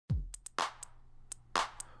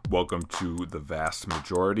Welcome to The Vast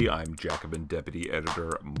Majority. I'm Jacobin Deputy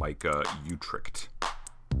Editor Micah Uetricht.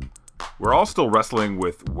 We're all still wrestling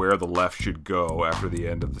with where the left should go after the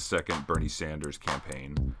end of the second Bernie Sanders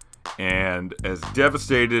campaign. And as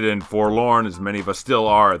devastated and forlorn as many of us still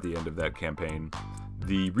are at the end of that campaign,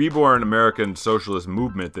 the reborn American socialist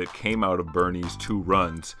movement that came out of Bernie's two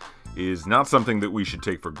runs is not something that we should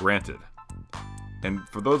take for granted. And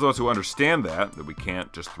for those of us who understand that we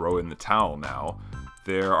can't just throw in the towel now,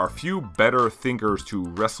 there are few better thinkers to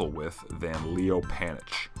wrestle with than Leo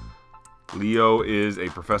Panitch. Leo is a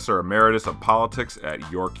professor emeritus of politics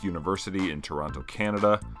at York University in Toronto,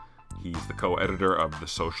 Canada. He's the co-editor of the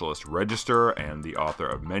Socialist Register and the author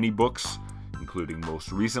of many books, including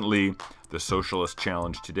most recently The Socialist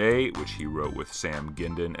Challenge Today, which he wrote with Sam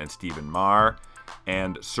Gindin and Stephen Maher,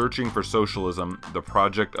 and Searching for Socialism, the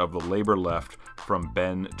Project of the Labor Left from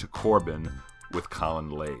Ben to Corbyn with Colin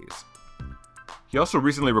Lays. He also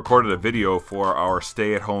recently recorded a video for our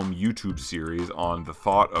stay-at-home YouTube series on the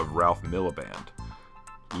thought of Ralph Miliband.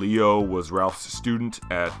 Leo was Ralph's student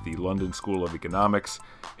at the London School of Economics,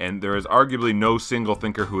 and there is arguably no single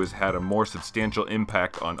thinker who has had a more substantial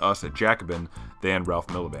impact on us at Jacobin than Ralph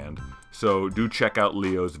Miliband, so do check out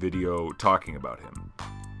Leo's video talking about him.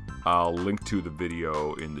 I'll link to the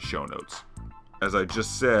video in the show notes. As I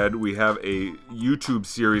just said, we have a YouTube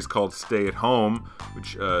series called Stay at Home,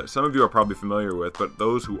 which some of you are probably familiar with, but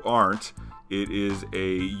those who aren't, it is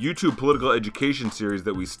a YouTube political education series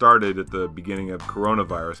that we started at the beginning of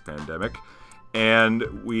coronavirus pandemic.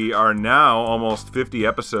 And we are now almost 50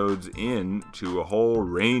 episodes into a whole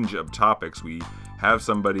range of topics. We have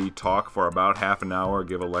somebody talk for about half an hour,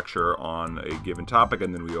 give a lecture on a given topic,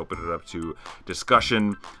 and then we open it up to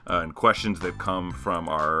discussion and questions that come from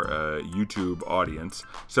our YouTube audience.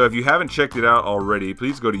 So if you haven't checked it out already,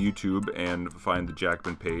 please go to YouTube and find the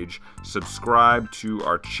Jacobin page, subscribe to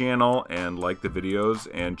our channel and like the videos,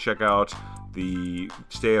 and check out the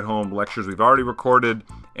stay-at-home lectures we've already recorded,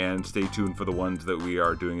 and stay tuned for the ones that we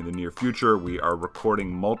are doing in the near future. We are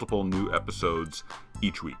recording multiple new episodes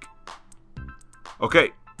each week.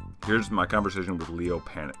 Okay, here's my conversation with Leo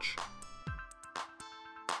Panitch.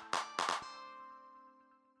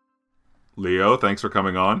 Leo, thanks for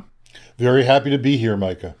coming on. Very happy to be here,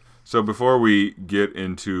 Micah. So before we get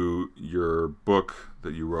into your book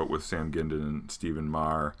that you wrote with Sam Gindin and Stephen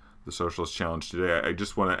Maher, The Socialist Challenge Today, I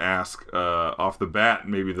just want to ask off the bat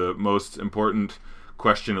maybe the most important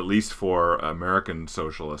question, at least for American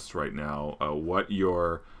socialists right now, what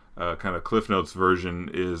your kind of Cliff Notes version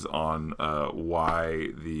is on why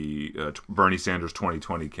the Bernie Sanders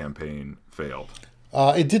 2020 campaign failed.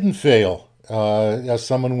 It didn't fail. As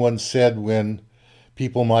someone once said, when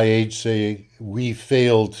people my age say we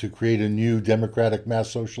failed to create a new democratic mass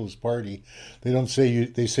socialist party, they don't say you.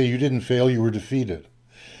 They say you didn't fail. You were defeated.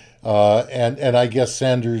 And I guess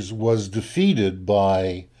Sanders was defeated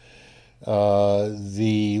by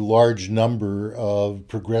the large number of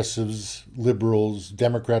progressives, liberals,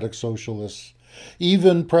 democratic socialists,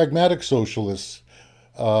 even pragmatic socialists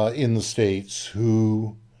in the States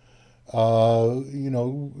who,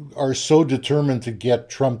 are so determined to get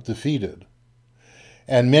Trump defeated.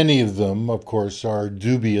 And many of them, of course, are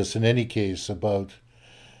dubious in any case about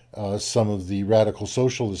some of the radical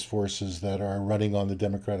socialist forces that are running on the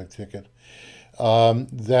Democratic ticket,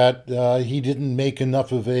 that he didn't make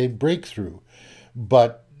enough of a breakthrough.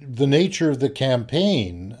 But the nature of the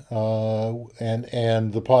campaign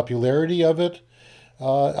and the popularity of it,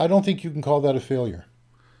 I don't think you can call that a failure.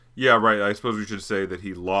 Yeah, right. I suppose we should say that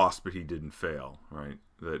he lost, but he didn't fail, right?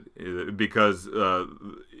 That because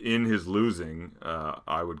in his losing,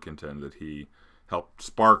 I would contend that he helped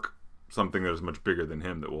spark something that is much bigger than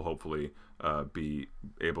him that will hopefully be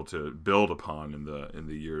able to build upon in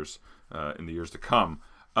the years to come.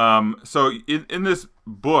 So in this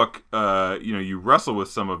book, you wrestle with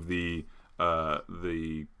some of the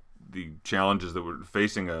challenges that were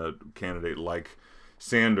facing a candidate like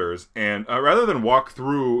Sanders, and rather than walk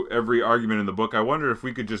through every argument in the book, I wonder if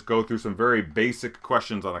we could just go through some very basic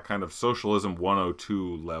questions on a kind of Socialism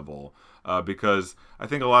 102 level. Because I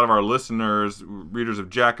think a lot of our listeners, readers of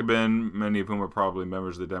Jacobin, many of whom are probably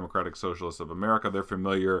members of the Democratic Socialists of America, they're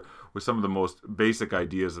familiar with some of the most basic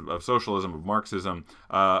ideas of socialism, of Marxism,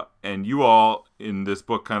 and you all in this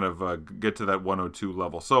book kind of get to that 102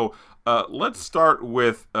 level. So let's start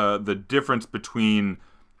with the difference between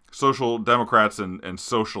social democrats and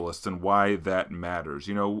socialists and why that matters.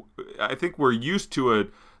 I think we're used to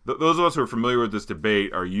it. Those of us who are familiar with this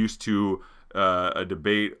debate are used to a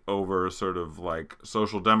debate over sort of like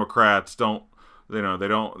social democrats don't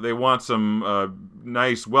they want some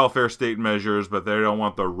nice welfare state measures, but they don't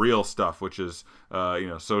want the real stuff, which is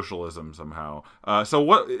socialism somehow. So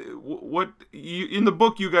what in the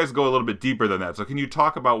book you guys go a little bit deeper than that. So can you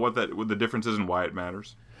talk about what the difference is and why it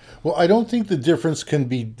matters? Well, I don't think the difference can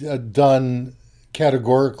be done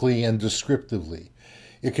categorically and descriptively.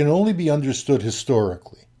 It can only be understood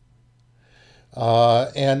historically.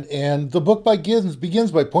 And the book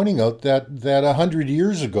begins by pointing out that 100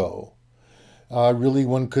 years ago, really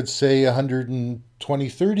one could say 120,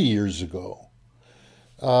 30 years ago,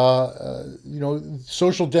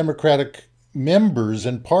 social democratic members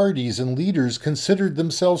and parties and leaders considered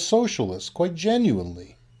themselves socialists quite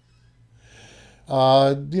genuinely.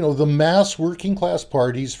 The mass working class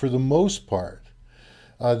parties, for the most part,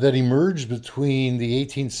 that emerged between the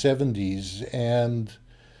 1870s and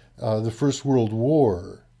the First World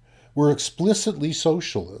War, were explicitly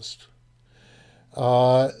socialist.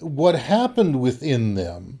 What happened within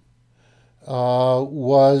them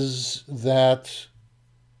was that,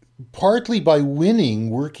 partly by winning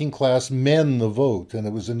working class men the vote, and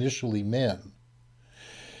it was initially men,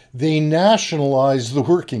 they nationalized the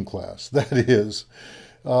working class. That is,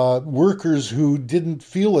 workers who didn't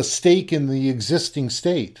feel a stake in the existing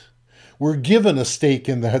state were given a stake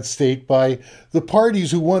in that state by the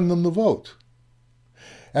parties who won them the vote.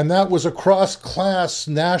 And that was a cross-class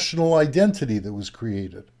national identity that was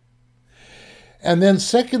created. And then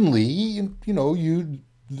secondly,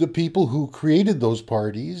 the people who created those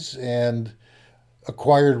parties and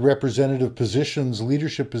acquired representative positions,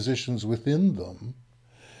 leadership positions within them,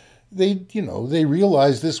 they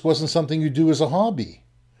realized this wasn't something you do as a hobby.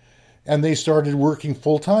 And they started working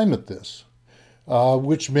full-time at this,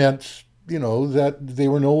 which meant that they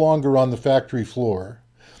were no longer on the factory floor.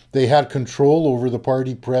 They had control over the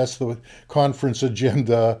party press, the conference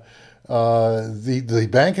agenda, the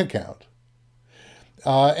bank account.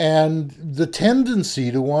 And the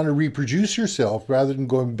tendency to want to reproduce yourself rather than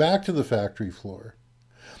going back to the factory floor.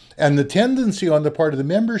 And the tendency on the part of the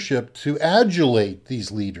membership to adulate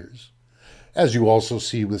these leaders, as you also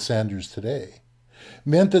see with Sanders today,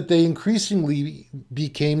 meant that they increasingly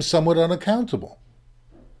became somewhat unaccountable.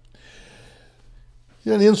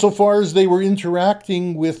 And insofar as they were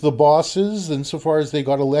interacting with the bosses, insofar as they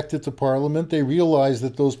got elected to parliament, they realized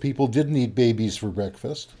that those people didn't eat babies for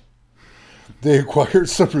breakfast. They acquired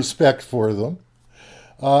some respect for them.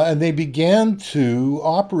 And they began to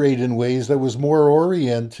operate in ways that was more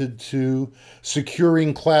oriented to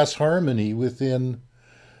securing class harmony within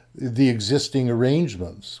the existing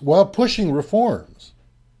arrangements, while pushing reforms,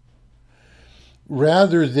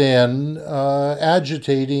 rather than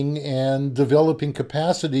agitating and developing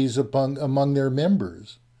capacities among their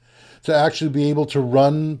members to actually be able to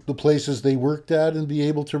run the places they worked at and be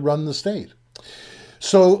able to run the state.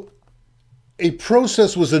 So a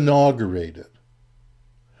process was inaugurated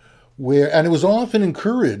and it was often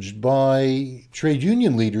encouraged by trade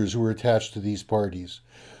union leaders who were attached to these parties,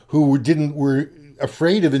 who were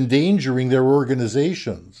afraid of endangering their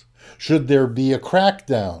organizations should there be a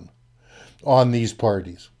crackdown on these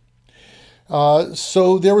parties.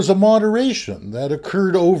 So there was a moderation that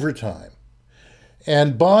occurred over time.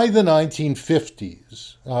 And by the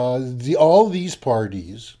 1950s, all these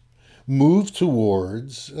parties moved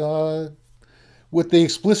towards what they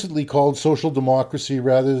explicitly called social democracy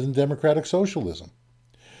rather than democratic socialism.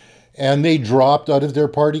 And they dropped out of their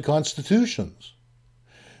party constitutions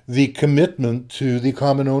the commitment to the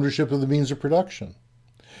common ownership of the means of production.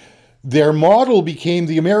 Their model became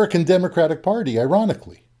the American Democratic Party,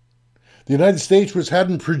 ironically. The United States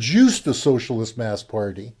hadn't produced a socialist mass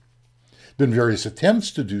party. Been various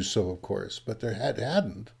attempts to do so, of course, but there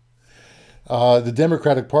hadn't. The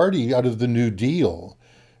Democratic Party, out of the New Deal,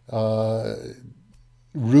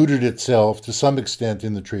 rooted itself to some extent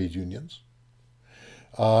in the trade unions.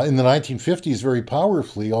 In the 1950s, very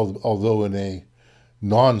powerfully, although in a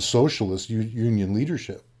non-socialist union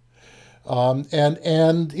leadership. And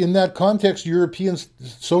in that context, European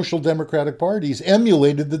social democratic parties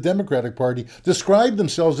emulated the Democratic Party, described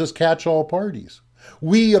themselves as catch-all parties.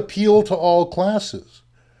 We appeal to all classes,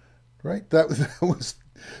 right? That was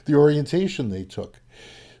the orientation they took.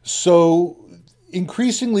 So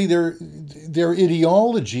increasingly, their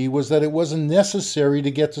ideology was that it wasn't necessary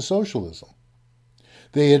to get to socialism.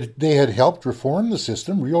 They had helped reform the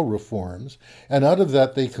system, real reforms, and out of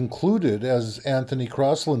that they concluded, as Anthony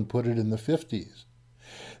Crosland put it in the 50s,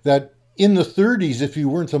 that in the 30s, if you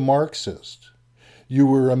weren't a Marxist, you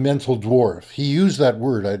were a mental dwarf. He used that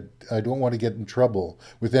word. I don't want to get in trouble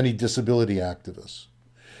with any disability activists.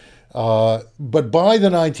 But by the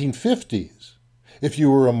 1950s, if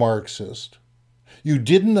you were a Marxist, you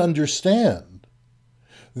didn't understand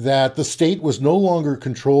that the state was no longer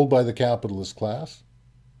controlled by the capitalist class,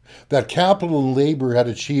 that capital and labor had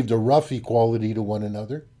achieved a rough equality to one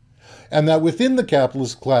another, and that within the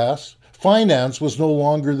capitalist class, finance was no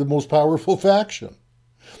longer the most powerful faction.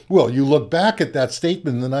 Well, you look back at that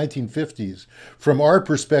statement in the 1950s from our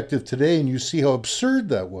perspective today, and you see how absurd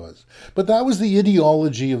that was. But that was the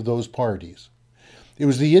ideology of those parties. It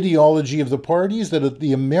was the ideology of the parties that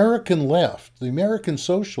the American left, the American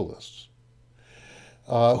socialists,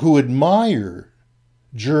 who admire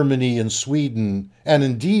Germany and Sweden, and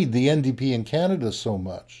indeed the NDP in Canada so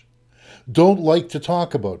much, don't like to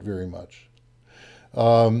talk about very much.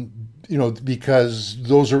 Because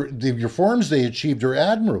those are the reforms they achieved are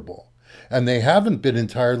admirable, and they haven't been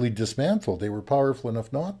entirely dismantled. They were powerful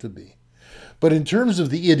enough not to be. But in terms of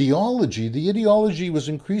the ideology was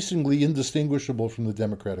increasingly indistinguishable from the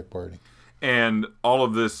Democratic Party. And all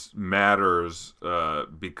of this matters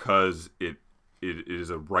because it is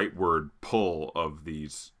a rightward pull of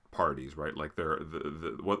these parties, right? Like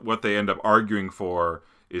what they end up arguing for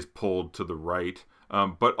is pulled to the right,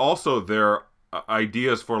 but also their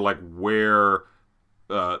ideas for like where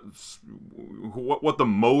what the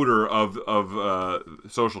motor of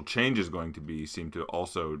social change is going to be seem to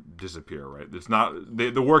also disappear, right? It's not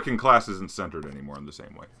the working class isn't centered anymore in the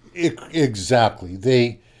same way. Exactly.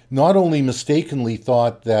 They not only mistakenly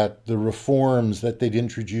thought that the reforms that they'd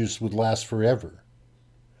introduced would last forever,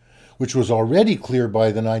 which was already clear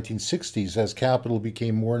by the 1960s as capital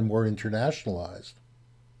became more and more internationalized,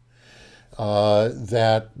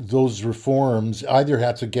 that those reforms either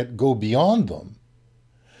had to go beyond them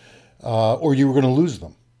or you were going to lose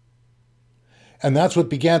them. And that's what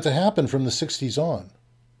began to happen from the 60s on.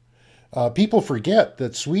 People forget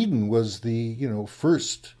that Sweden was the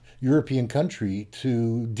first European country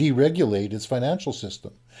to deregulate its financial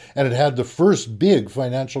system. And it had the first big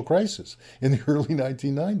financial crisis in the early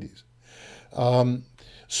 1990s.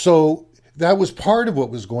 So that was part of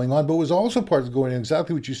what was going on, but was also part of going on,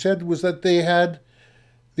 exactly what you said, was that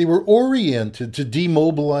they were oriented to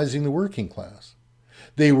demobilizing the working class.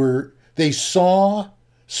 They saw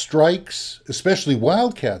strikes, especially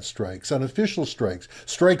wildcat strikes, unofficial strikes,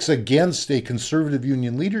 strikes against a conservative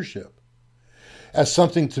union leadership, as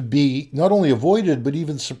something to be not only avoided, but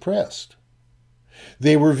even suppressed.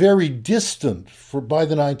 They were very distant by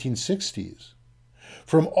the 1960s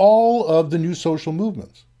from all of the new social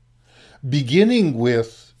movements, beginning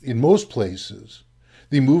with, in most places,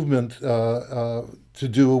 the movement to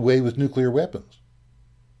do away with nuclear weapons,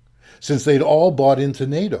 since they'd all bought into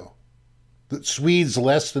NATO. The Swedes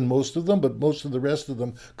less than most of them, but most of the rest of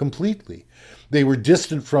them completely. They were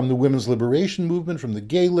distant from the women's liberation movement, from the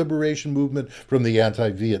gay liberation movement, from the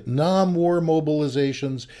anti-Vietnam War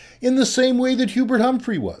mobilizations, in the same way that Hubert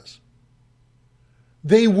Humphrey was.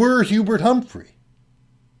 They were Hubert Humphrey.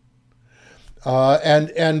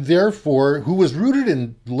 And therefore, who was rooted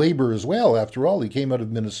in labor as well, after all. He came out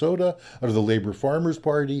of Minnesota, out of the Labor Farmers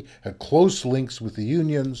Party, had close links with the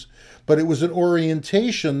unions, but it was an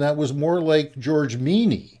orientation that was more like George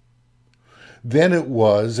Meany than it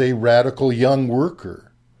was a radical young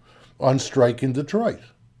worker on strike in Detroit.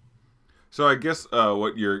 So I guess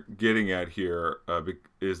what you're getting at here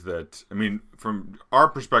is that, I mean, from our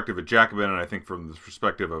perspective at Jacobin, and I think from the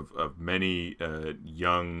perspective of many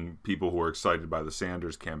young people who are excited by the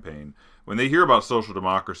Sanders campaign, when they hear about social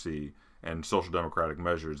democracy and social democratic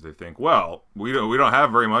measures, they think, well, we don't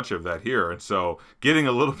have very much of that here, and so getting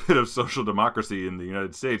a little bit of social democracy in the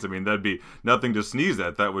United States, I mean, that'd be nothing to sneeze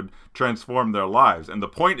at. That would transform their lives. And the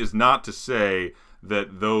point is not to say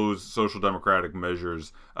that those social democratic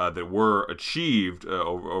measures that were achieved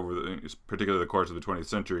over particularly the course of the 20th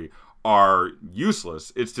century are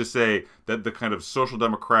useless. It's to say that the kind of social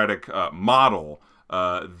democratic model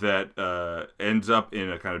that ends up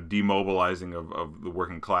in a kind of demobilizing of the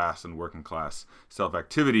working class and working class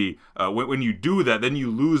self-activity. When you do that, then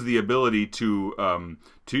you lose the ability to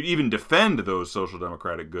even defend those social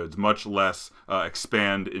democratic goods, much less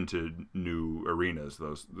expand into new arenas,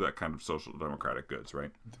 that kind of social democratic goods,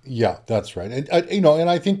 right? Yeah, that's right. And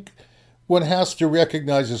I think one has to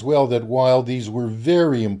recognize as well that while these were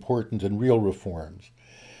very important and real reforms,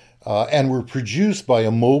 and were produced by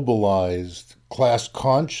a mobilized,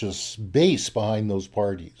 class-conscious base behind those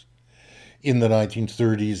parties in the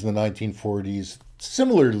 1930s and the 1940s,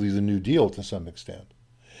 similarly the New Deal to some extent.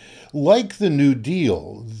 Like the New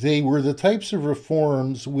Deal, they were the types of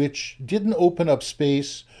reforms which didn't open up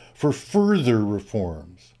space for further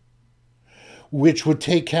reforms, which would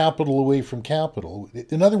take capital away from capital.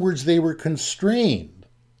 In other words, they were constrained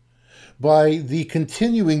by the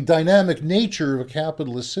continuing dynamic nature of a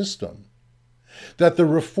capitalist system, that the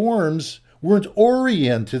reforms weren't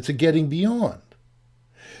oriented to getting beyond.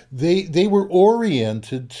 They were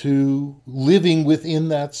oriented to living within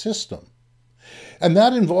that system. And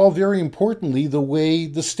that involved, very importantly, the way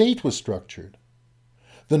the state was structured.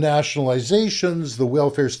 The nationalizations, the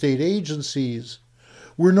welfare state agencies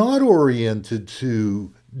were not oriented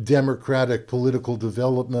to democratic political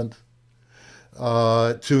development,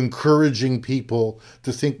 to encouraging people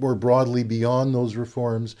to think more broadly beyond those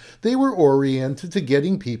reforms. They were oriented to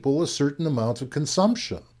getting people a certain amount of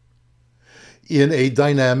consumption in a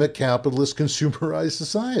dynamic capitalist consumerized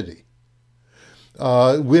society.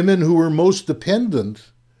 Women who were most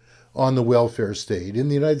dependent on the welfare state in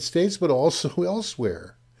the United States, but also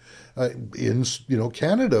elsewhere. In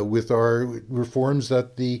Canada, with our reforms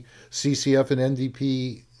that the CCF and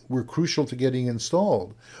NDP were crucial to getting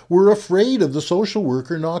installed, were afraid of the social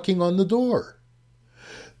worker knocking on the door.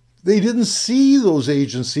 They didn't see those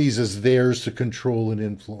agencies as theirs to control and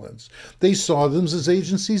influence. They saw them as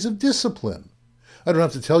agencies of discipline. I don't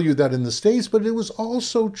have to tell you that in the States, but it was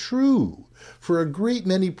also true for a great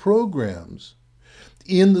many programs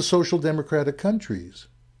in the social democratic countries.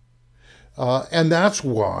 And that's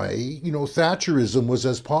why, Thatcherism was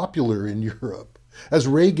as popular in Europe as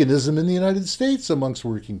Reaganism in the United States amongst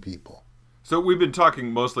working people. So we've been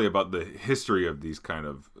talking mostly about the history of these kind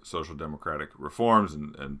of social democratic reforms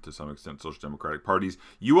and to some extent social democratic parties.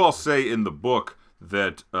 You all say in the book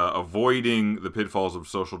that avoiding the pitfalls of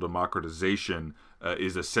social democratization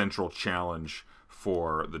is a central challenge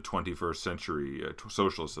for the 21st century,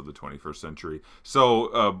 socialists of the 21st century.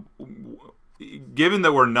 So given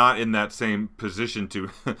that we're not in that same position to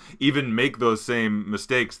even make those same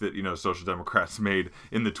mistakes that social democrats made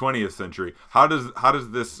in the 20th century, how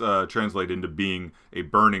does this translate into being a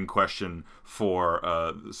burning question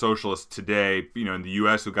for socialists today? In the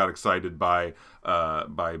U.S. who got excited by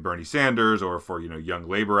Bernie Sanders, or for young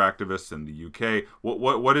labor activists in the U.K.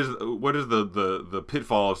 What is the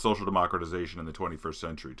pitfall of social democratization in the 21st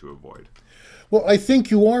century to avoid? Well, I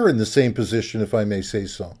think you are in the same position, if I may say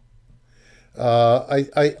so.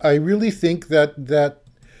 I really think that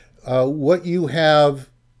what you have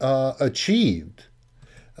achieved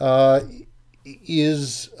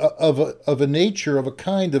is of a nature, of a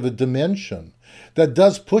kind, of a dimension that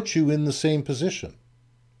does put you in the same position.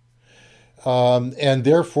 And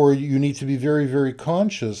therefore, you need to be very, very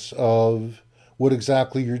conscious of what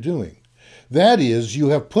exactly you're doing. That is, you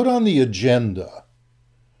have put on the agenda,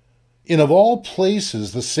 in of all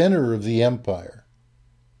places, the center of the empire,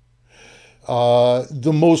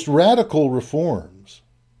 the most radical reforms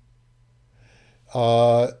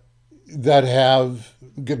that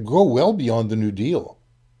go well beyond the New Deal,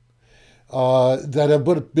 that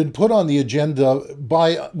have been put on the agenda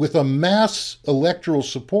with a mass electoral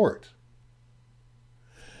support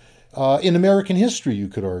in American history, you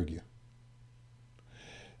could argue.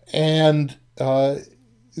 And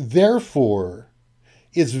therefore,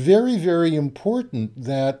 it's very, very important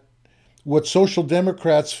that what social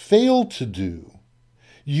democrats failed to do,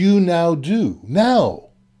 you now do. Now.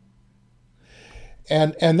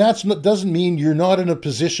 And that doesn't mean you're not in a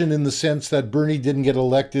position in the sense that Bernie didn't get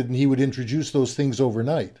elected and he would introduce those things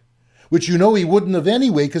overnight, which he wouldn't have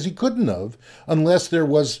anyway, because he couldn't have unless there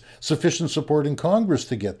was sufficient support in Congress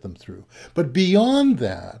to get them through. But beyond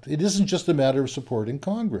that, it isn't just a matter of support in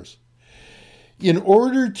Congress. In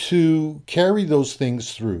order to carry those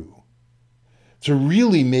things through, to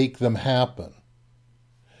really make them happen,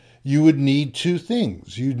 you would need two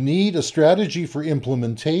things. You'd need a strategy for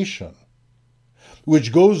implementation,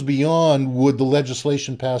 which goes beyond would the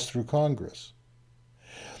legislation pass through Congress.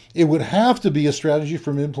 It would have to be a strategy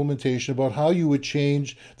for implementation about how you would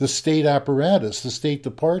change the state apparatus, the state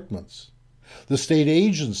departments, the state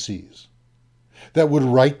agencies that would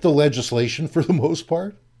write the legislation for the most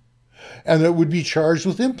part, and that would be charged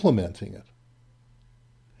with implementing it.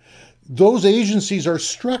 Those agencies are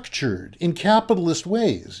structured in capitalist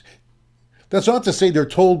ways. That's not to say they're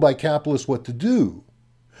told by capitalists what to do.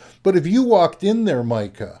 But if you walked in there,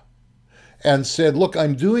 Micah, and said, look,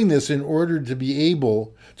 I'm doing this in order to be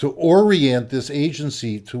able to orient this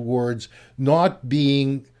agency towards not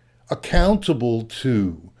being accountable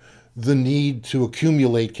to the need to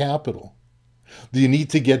accumulate capital, the need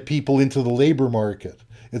to get people into the labor market,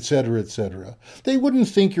 etc., etc. They wouldn't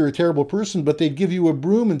think you're a terrible person, but they'd give you a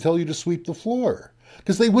broom and tell you to sweep the floor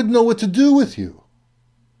because they wouldn't know what to do with you,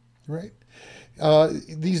 right?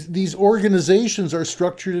 These organizations are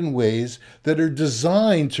structured in ways that are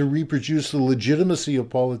designed to reproduce the legitimacy of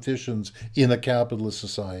politicians in a capitalist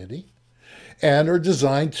society and are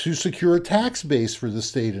designed to secure a tax base for the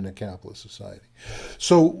state in a capitalist society.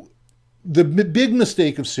 So the big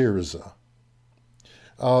mistake of Syriza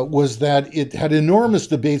was that it had enormous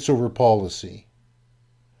debates over policy.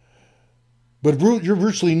 But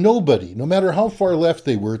virtually nobody, no matter how far left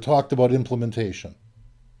they were, talked about implementation.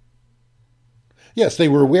 Yes, they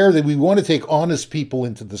were aware that we want to take honest people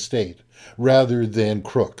into the state rather than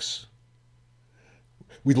crooks.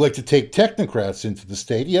 We'd like to take technocrats into the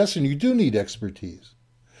state, yes, and you do need expertise.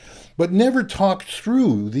 But never talked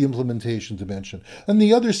through the implementation dimension. And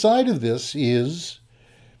the other side of this is,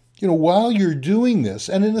 while you're doing this,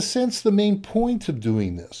 and in a sense the main point of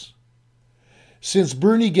doing this, since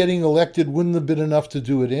Bernie getting elected wouldn't have been enough to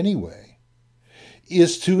do it anyway,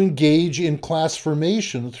 is to engage in class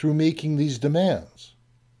formation through making these demands.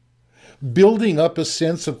 Building up a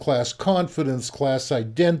sense of class confidence, class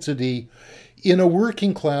identity, in a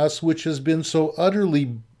working class which has been so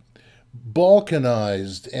utterly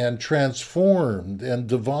balkanized and transformed and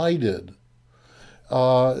divided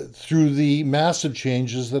through the massive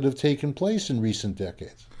changes that have taken place in recent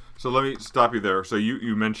decades. So let me stop you there. So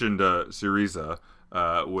you mentioned Syriza,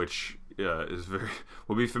 which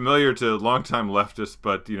will be familiar to longtime leftists,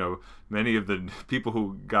 but many of the people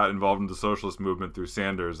who got involved in the socialist movement through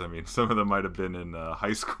Sanders, I mean, some of them might have been in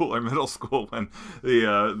high school or middle school when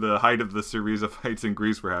the height of the Syriza fights in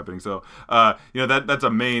Greece were happening. So that's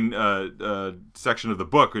a main section of the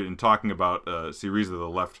book in talking about Syriza, the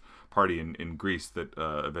left party in Greece that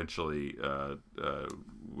eventually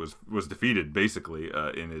was defeated, basically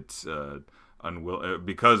in its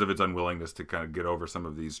because of its unwillingness to kind of get over some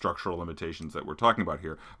of these structural limitations that we're talking about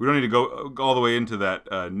here. We don't need to go all the way into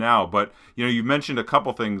that now, but you mentioned a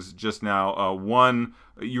couple things just now. One,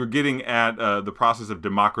 you were getting at the process of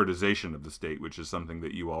democratization of the state, which is something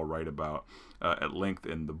that you all write about at length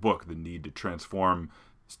in the book, the need to transform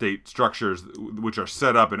state structures which are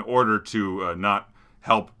set up in order to not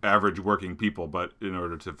help average working people, but in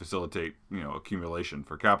order to facilitate, accumulation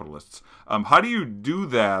for capitalists. How do you do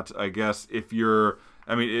that, I guess, if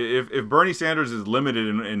Bernie Sanders is limited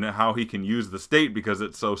in how he can use the state because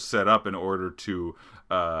it's so set up in order to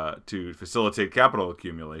facilitate capital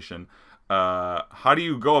accumulation, how do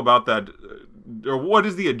you go about that? Or what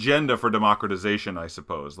is the agenda for democratization, I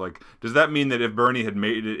suppose? Like, does that mean that if Bernie had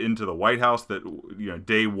made it into the White House, that,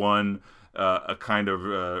 day one, a kind of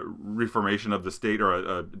reformation of the state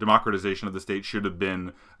or a democratization of the state should have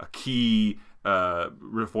been a key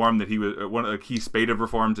reform that he was a key spate of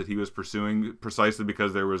reforms that he was pursuing, precisely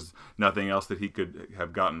because there was nothing else that he could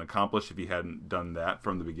have gotten accomplished if he hadn't done that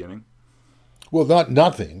from the beginning? Well, not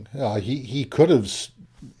nothing. He could have,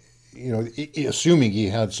 assuming he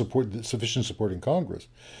had sufficient support in Congress,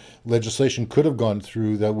 legislation could have gone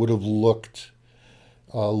through that would have looked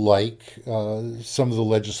like some of the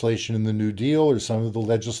legislation in the New Deal or some of the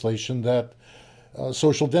legislation that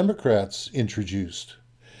Social Democrats introduced.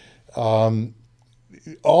 All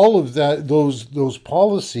of that, those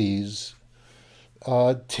policies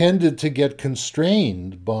tended to get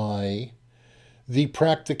constrained by the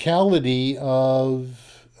practicality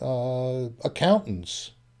of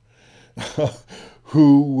accountants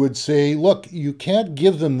who would say, look, you can't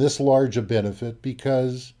give them this large a benefit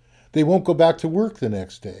because they won't go back to work the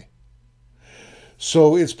next day.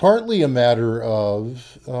 So it's partly a matter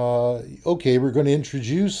of, okay, we're going to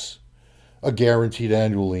introduce a guaranteed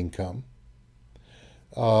annual income.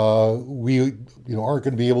 We aren't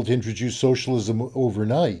going to be able to introduce socialism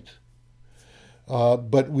overnight.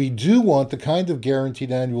 But we do want the kind of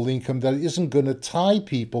guaranteed annual income that isn't going to tie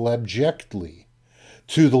people abjectly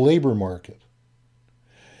to the labor market.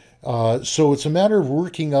 So it's a matter of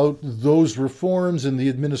working out those reforms and the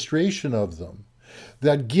administration of them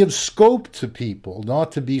that give scope to people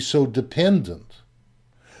not to be so dependent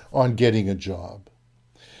on getting a job,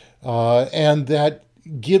 and that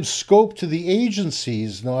gives scope to the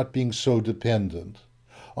agencies not being so dependent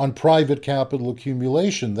on private capital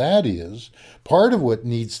accumulation. That is, part of what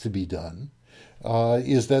needs to be done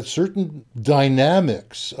is that certain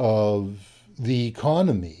dynamics of the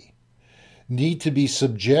economy need to be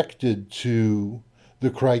subjected to the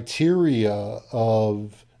criteria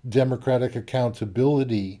of democratic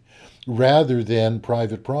accountability rather than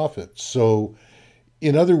private profit. So,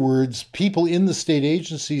 in other words, people in the state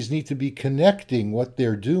agencies need to be connecting what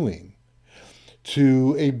they're doing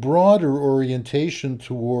to a broader orientation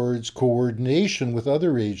towards coordination with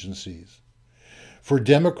other agencies for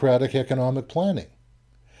democratic economic planning.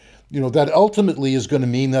 That ultimately is going to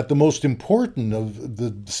mean that the most important of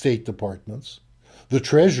the state departments, the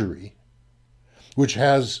Treasury, which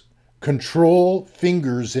has control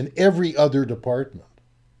fingers in every other department,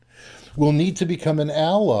 will need to become an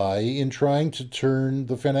ally in trying to turn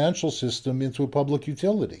the financial system into a public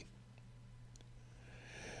utility.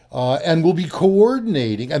 And will be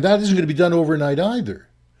coordinating, and that isn't going to be done overnight either.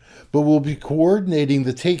 but will be coordinating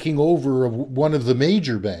the taking over of one of the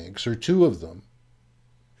major banks, or two of them,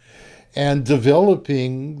 and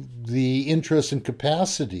developing the interest and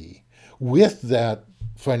capacity with that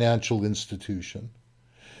financial institution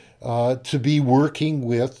to be working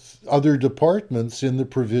with other departments in the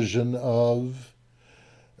provision of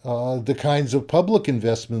the kinds of public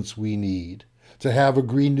investments we need to have a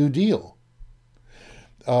Green New Deal.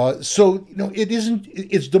 So,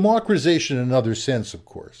 it's democratization in another sense, of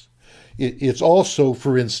course. It's also,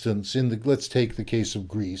 for instance, let's take the case of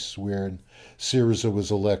Greece, where Syriza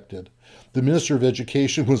was elected. The Minister of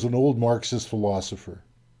Education was an old Marxist philosopher.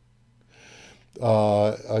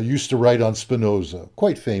 Used to write on Spinoza,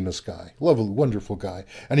 quite famous guy, lovely, wonderful guy.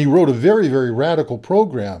 And he wrote a very, very radical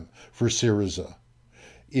program for Syriza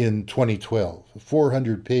in 2012, a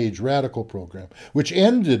 400-page radical program, which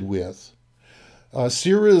ended with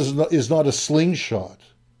Syriza is not a slingshot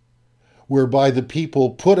whereby the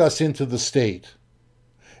people put us into the state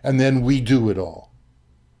and then we do it all.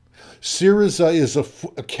 Syriza is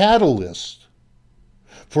a catalyst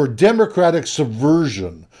for democratic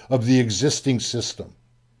subversion of the existing system.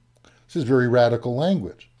 This is very radical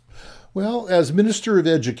language. Well, as Minister of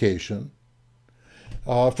Education,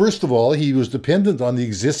 first of all, he was dependent on the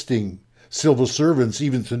existing civil servants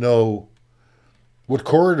even to know what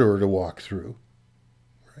corridor to walk through.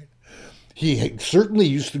 Right? He certainly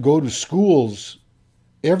used to go to schools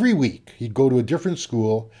every week. He'd go to a different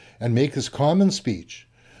school and make his common speech.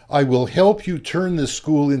 I will help you turn this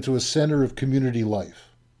school into a center of community life.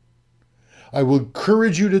 I will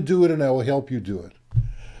encourage you to do it, and I will help you do it.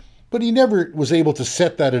 But he never was able to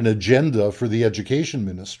set that an agenda for the education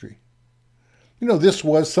ministry. This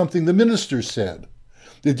was something the ministers said.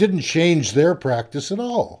 It didn't change their practice at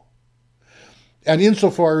all. And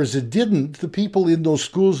insofar as it didn't, the people in those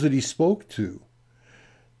schools that he spoke to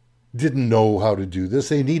didn't know how to do this.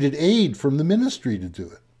 They needed aid from the ministry to do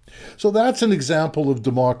it. So that's an example of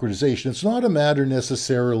democratization. It's not a matter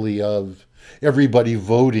necessarily of everybody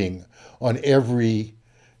voting on every,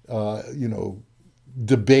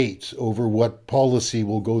 debate over what policy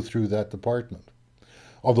will go through that department,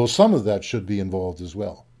 although some of that should be involved as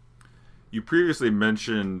well. You previously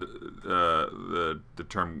mentioned the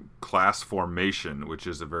term class formation, which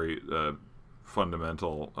is a very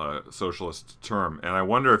fundamental socialist term, and I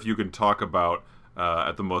wonder if you can talk about,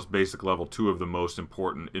 at the most basic level, two of the most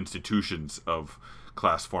important institutions of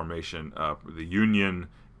class formation, the union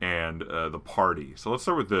and the party. So let's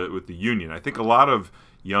start with the union. I think a lot of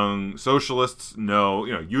young socialists know,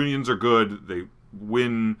 unions are good. They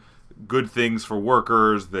win good things for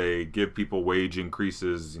workers. They give people wage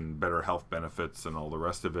increases and better health benefits and all the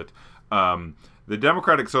rest of it. The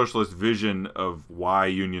democratic socialist vision of why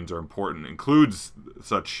unions are important includes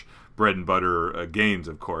such bread and butter gains,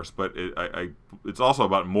 of course, but it's also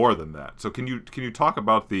about more than that. So can you talk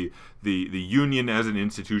about the union as an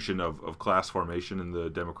institution of class formation in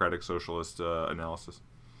the democratic socialist analysis?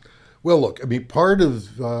 Well, look, part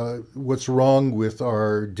of what's wrong with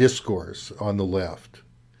our discourse on the left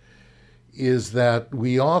is that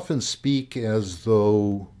we often speak as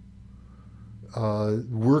though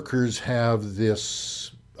workers have this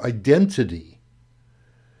identity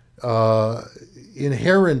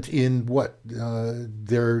inherent in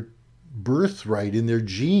their birthright, in their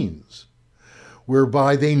genes,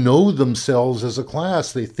 whereby they know themselves as a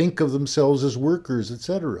class, they think of themselves as workers,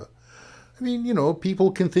 etc.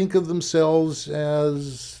 People can think of themselves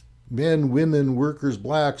as men, women, workers,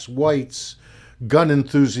 blacks, whites, gun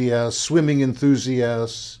enthusiasts, swimming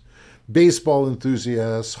enthusiasts, baseball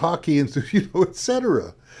enthusiasts, hockey enthusiasts,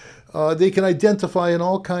 etc. They can identify in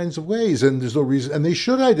all kinds of ways, and there's no reason, and they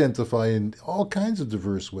should identify in all kinds of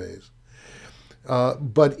diverse ways.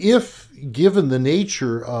 But if, given the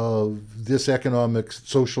nature of this economic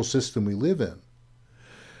social system we live in,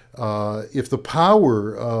 if the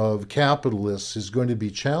power of capitalists is going to be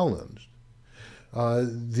challenged,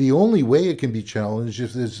 the only way it can be challenged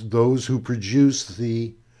is those who produce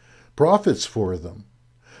the profits for them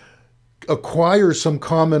acquire some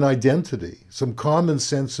common identity, some common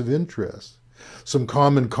sense of interest, some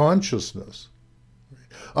common consciousness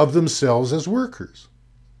of themselves as workers.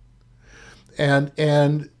 And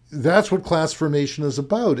that's what class formation is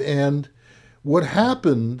about. And what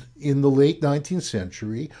happened in the late 19th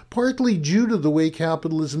century, partly due to the way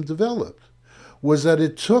capitalism developed, was that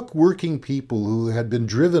it took working people who had been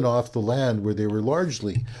driven off the land where they were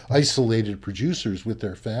largely isolated producers with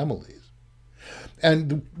their families,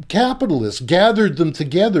 and capitalists gathered them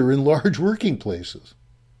together in large working places,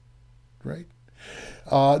 right?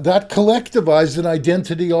 That collectivized an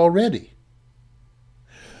identity already.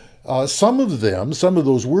 Some of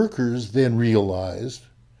those workers then realized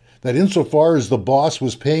That insofar as the boss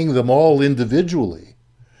was paying them all individually,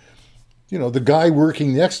 the guy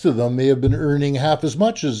working next to them may have been earning half as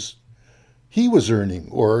much as he was earning,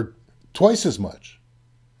 or twice as much.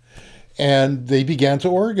 And they began to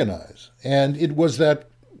organize. And it was that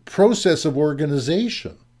process of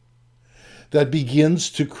organization that begins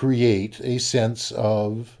to create a sense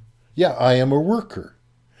of, yeah, I am a worker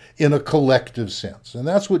in a collective sense. And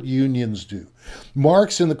that's what unions do.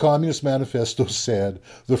 Marx in the Communist Manifesto said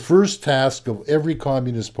the first task of every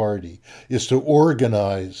Communist Party is to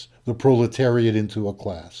organize the proletariat into a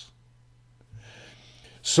class.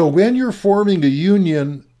 So when you're forming a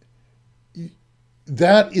union,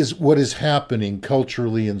 that is what is happening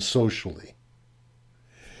culturally and socially.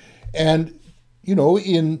 And,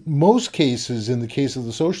 in most cases, in the case of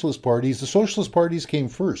the socialist parties came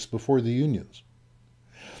first before the unions.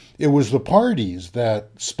 It was the parties that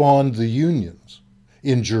spawned the unions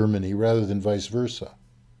in Germany rather than vice versa.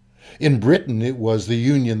 In Britain, it was the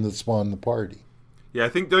union that spawned the party. Yeah, I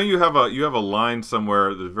think, don't you have a line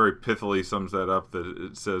somewhere that very pithily sums that up, that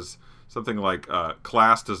it says something like,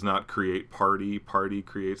 class does not create party, party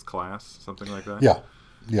creates class, something like that?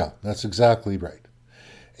 Yeah, that's exactly right.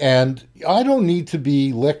 And I don't need to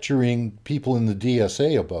be lecturing people in the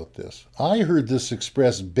DSA about this. I heard this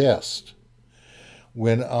expressed best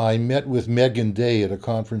when I met with Megan Day at a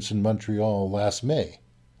conference in Montreal last May.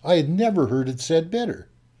 I had never heard it said better.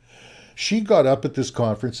 She got up at this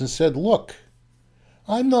conference and said, look,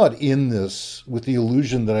 I'm not in this with the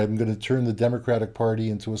illusion that I'm going to turn the Democratic Party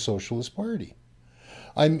into a socialist party.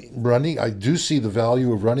 I do see the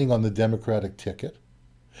value of running on the Democratic ticket,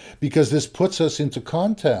 because this puts us into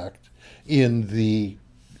contact in the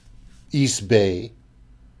East Bay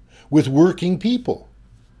with working people.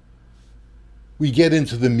 We get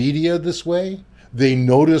into the media this way. They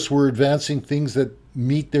notice we're advancing things that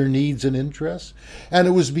meet their needs and interests. And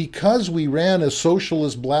it was because we ran a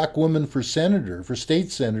socialist black woman for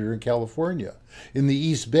state senator in California, in the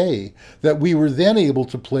East Bay, that we were then able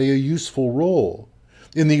to play a useful role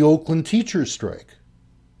in the Oakland teachers' strike.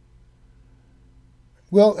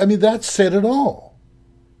 Well, that said it all.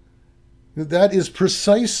 That is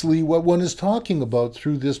precisely what one is talking about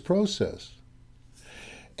through this process.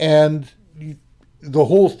 And the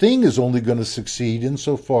whole thing is only going to succeed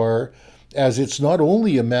insofar as it's not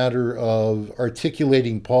only a matter of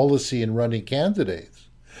articulating policy and running candidates,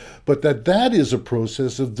 but that is a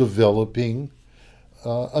process of developing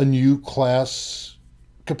a new class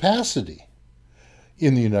capacity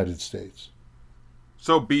in the United States.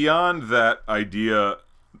 So beyond that idea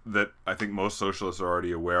that I think most socialists are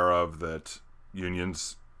already aware of, that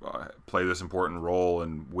unions play this important role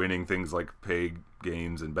in winning things like pay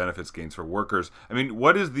gains and benefits gains for workers,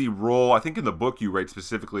 what is the role? I think in the book you write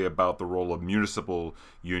specifically about the role of municipal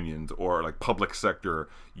unions, or like public sector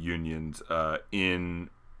unions, in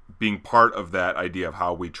being part of that idea of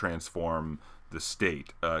how we transform the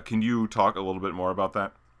state. Can you talk a little bit more about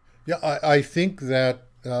that? Yeah, I think that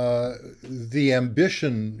the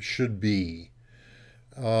ambition should be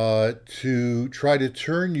to try to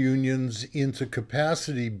turn unions into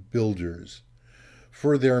capacity builders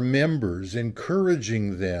for their members,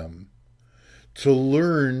 encouraging them to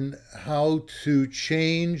learn how to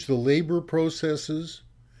change the labor processes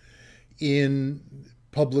in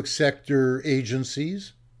public sector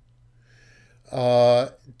agencies,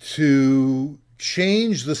 to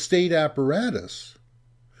change the state apparatus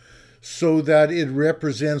so that it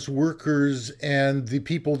represents workers and the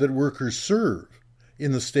people that workers serve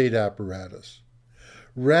in the state apparatus,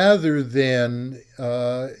 rather than,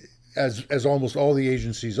 as almost all the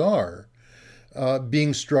agencies are,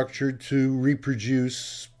 being structured to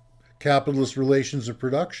reproduce capitalist relations of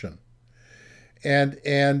production.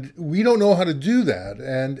 And we don't know how to do that.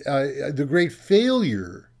 And the great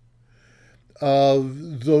failure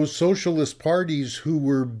of those socialist parties who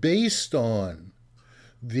were based on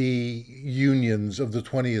the unions of the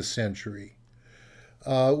 20th century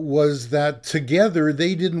was that together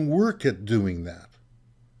they didn't work at doing that.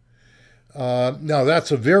 Now,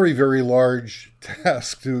 that's a very, very large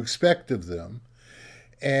task to expect of them.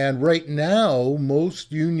 And right now,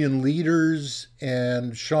 most union leaders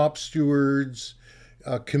and shop stewards,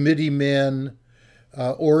 committee men,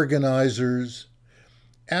 organizers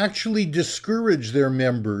actually discourage their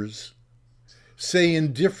members, say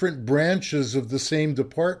in different branches of the same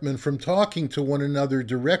department, from talking to one another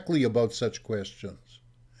directly about such questions,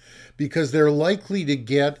 because they're likely to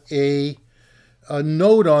get a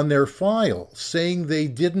note on their file saying they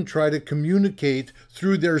didn't try to communicate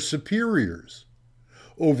through their superiors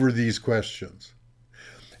over these questions.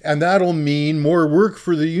 And that'll mean more work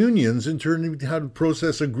for the unions in terms of how to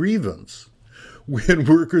process a grievance, when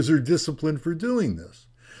workers are disciplined for doing this.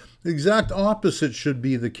 The exact opposite should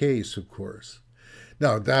be the case, of course.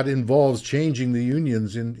 Now, that involves changing the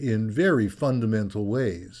unions in very fundamental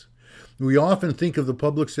ways. We often think of the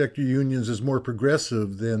public sector unions as more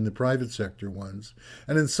progressive than the private sector ones,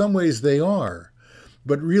 and in some ways they are,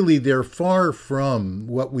 but really they're far from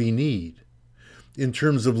what we need in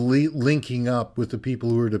terms of linking up with the people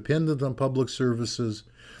who are dependent on public services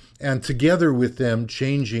and together with them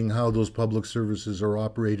changing how those public services are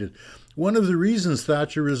operated. One of the reasons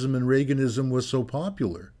Thatcherism and Reaganism was so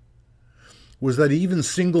popular was that even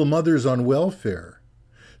single mothers on welfare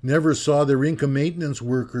never saw their income maintenance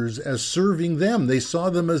workers as serving them. They saw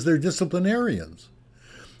them as their disciplinarians.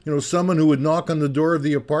 You know, someone who would knock on the door of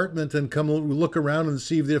the apartment and come look around and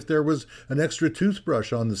see if there was an extra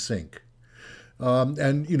toothbrush on the sink.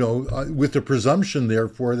 And, you know, with the presumption,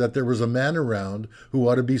 therefore, that there was a man around who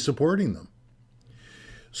ought to be supporting them.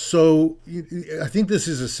 So I think this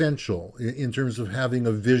is essential in terms of having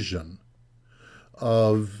a vision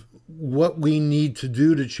of what we need to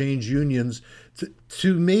do to change unions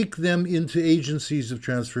to make them into agencies of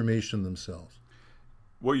transformation themselves.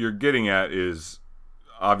 What you're getting at is,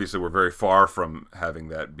 obviously, we're very far from having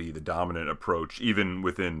that be the dominant approach, even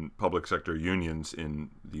within public sector unions in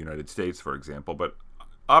the United States, for example. But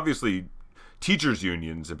obviously, teachers'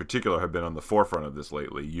 unions in particular have been on the forefront of this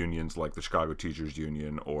lately. Unions like the Chicago Teachers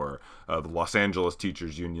Union or the Los Angeles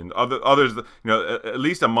Teachers Union. Others, you know, at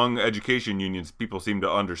least among education unions, people seem to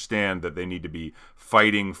understand that they need to be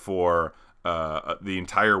fighting for the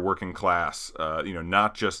entire working class, you know,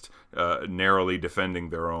 not just narrowly defending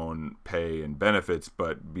their own pay and benefits,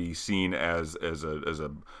 but be seen as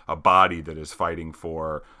a body that is fighting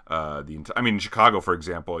for I mean, in Chicago, for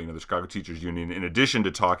example, you know, the Chicago Teachers Union, in addition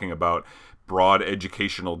to talking about broad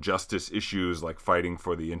educational justice issues like fighting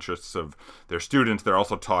for the interests of their students, they're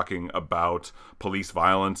also talking about police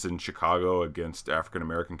violence in Chicago against African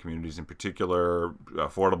American communities in particular,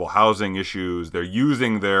 affordable housing issues. They're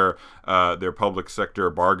using their public sector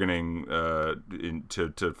bargaining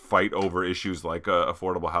to fight over issues like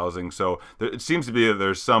affordable housing. So it seems to be that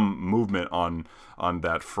there's some movement on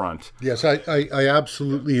that front. Yes, I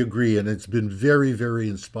absolutely agree, and it's been very, very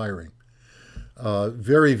inspiring.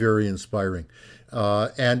 Very, very inspiring.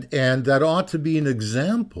 And that ought to be an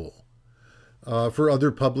example for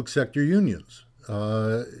other public sector unions.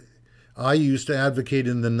 I used to advocate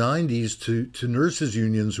in the 90s to nurses'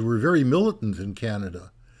 unions who were very militant in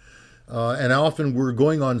Canada. And often were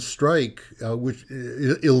going on strike, which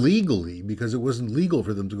illegally, because it wasn't legal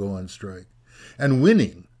for them to go on strike, and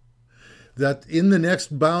winning. That in the next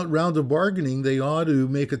round of bargaining, they ought to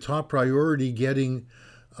make a top priority getting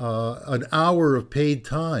an hour of paid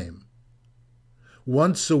time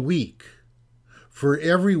once a week for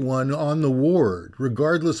everyone on the ward,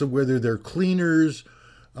 regardless of whether they're cleaners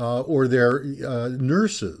or they're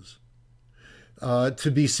nurses,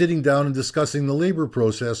 to be sitting down and discussing the labor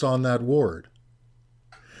process on that ward.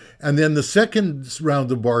 And then the second round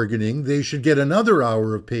of bargaining, they should get another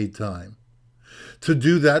hour of paid time to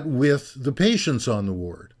do that with the patients on the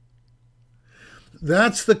ward.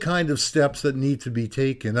 That's the kind of steps that need to be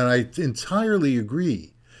taken. And I entirely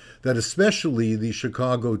agree that especially the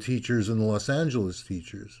Chicago teachers and the Los Angeles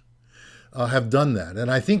teachers have done that.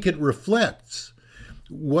 And I think it reflects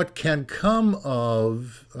what can come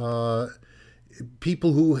of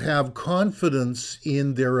people who have confidence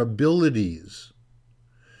in their abilities,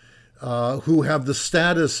 who have the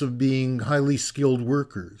status of being highly skilled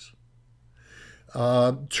workers,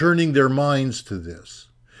 turning their minds to this.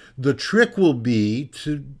 The trick will be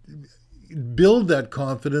to build that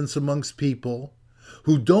confidence amongst people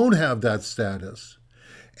who don't have that status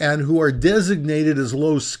and who are designated as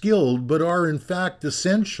low skilled but are in fact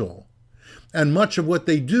essential. And much of what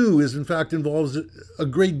they do is in fact involves a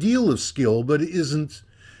great deal of skill but isn't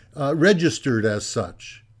registered as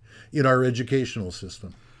such in our educational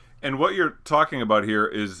system. And what you're talking about here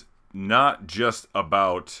is not just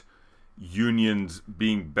about unions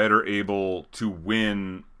being better able to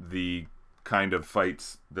win the kind of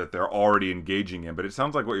fights that they're already engaging in, but it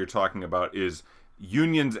sounds like what you're talking about is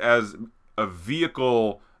unions as a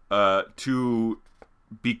vehicle to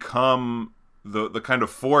become the kind of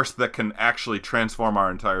force that can actually transform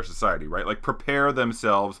our entire society, right? Like prepare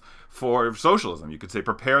themselves for socialism. You could say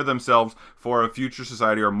prepare themselves for a future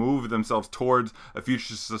society or move themselves towards a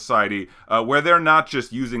future society where they're not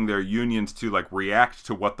just using their unions to like react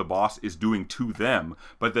to what the boss is doing to them,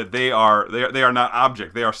 but that they are not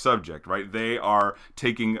object, they are subject, right? They are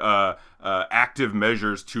taking active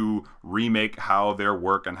measures to remake how their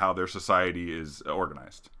work and how their society is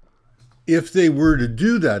organized. If they were to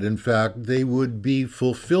do that, in fact, they would be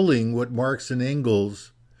fulfilling what Marx and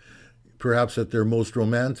Engels, perhaps at their most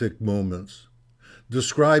romantic moments,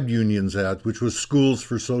 described unions at, which was schools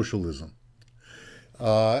for socialism.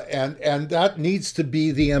 And that needs to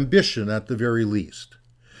be the ambition at the very least.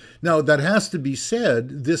 Now, that has to be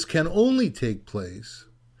said, this can only take place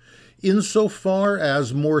insofar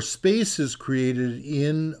as more space is created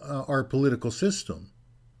in our political system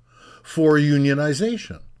for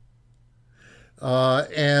unionization.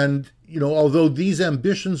 And, although these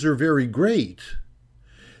ambitions are very great,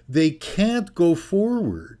 they can't go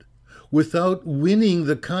forward without winning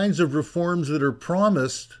the kinds of reforms that are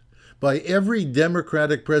promised by every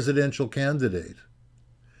Democratic presidential candidate,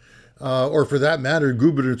 or for that matter,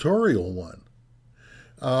 gubernatorial one,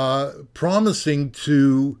 promising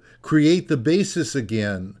to create the basis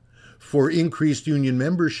again for increased union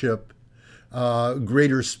membership,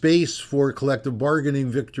 greater space for collective bargaining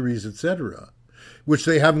victories, etc., which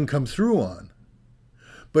they haven't come through on.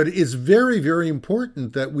 But it's very, very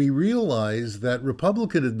important that we realize that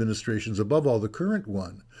Republican administrations, above all the current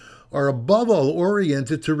one, are above all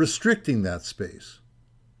oriented to restricting that space.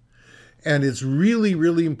 And it's really,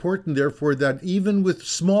 really important, therefore, that even with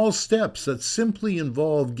small steps that simply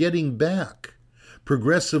involve getting back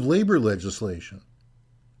progressive labor legislation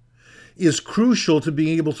is crucial to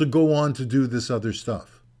being able to go on to do this other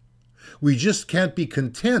stuff. We just can't be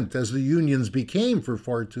content, as the unions became for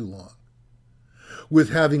far too long,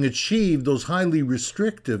 with having achieved those highly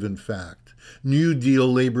restrictive, in fact, New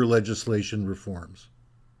Deal labor legislation reforms.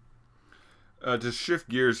 To shift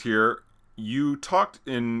gears here, you talked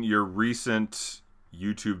in your recent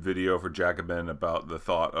YouTube video for Jacobin about the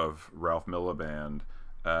thought of Ralph Miliband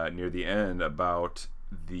near the end about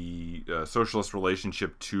the socialist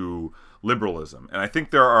relationship to liberalism. And I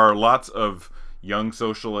think there are lots of young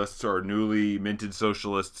socialists or newly minted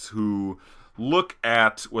socialists who look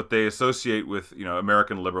at what they associate with,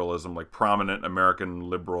 American liberalism, like prominent American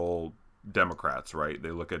liberal Democrats, right?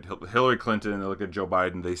 They look at Hillary Clinton, they look at Joe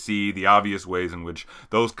Biden, they see the obvious ways in which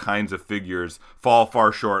those kinds of figures fall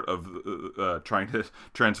far short of trying to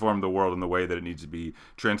transform the world in the way that it needs to be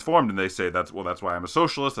transformed. And they say, that's why I'm a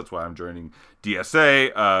socialist, that's why I'm joining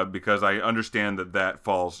DSA, because I understand that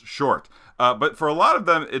falls short. But for a lot of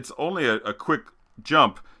them, it's only a quick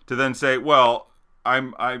jump to then say, well, I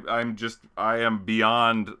am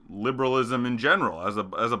beyond liberalism in general as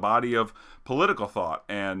a body of political thought,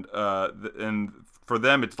 and for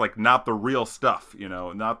them it's like not the real stuff,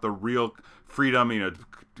 not the real freedom,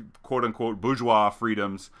 quote unquote bourgeois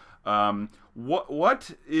freedoms.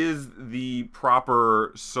 What is the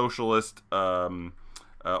proper socialist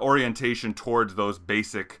orientation towards those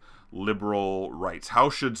basic liberal rights? How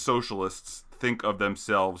should socialists think of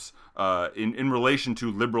themselves in relation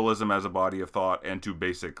to liberalism as a body of thought and to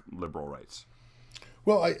basic liberal rights?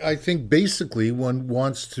 Well, I think basically one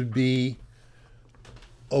wants to be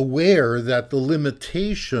aware that the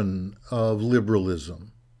limitation of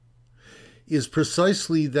liberalism is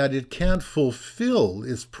precisely that it can't fulfill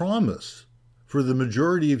its promise for the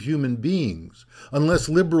majority of human beings unless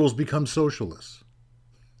liberals become socialists.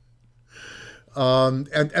 And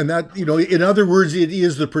that, in other words, it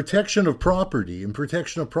is the protection of property and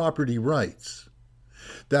protection of property rights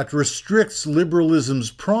that restricts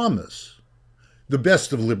liberalism's promise, the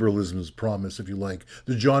best of liberalism's promise, if you like,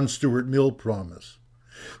 the John Stuart Mill promise,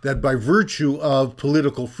 that by virtue of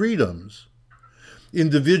political freedoms,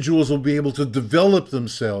 individuals will be able to develop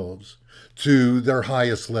themselves to their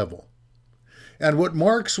highest level. And what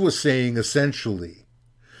Marx was saying essentially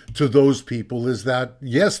to those people is that,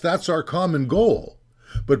 yes, that's our common goal,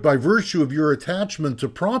 but by virtue of your attachment to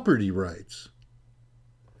property rights,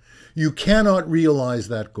 you cannot realize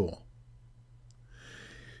that goal.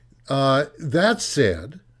 That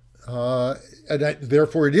said,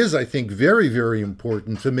 therefore it is, I think, very, very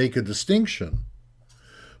important to make a distinction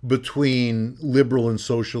between liberal and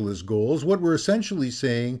socialist goals. What we're essentially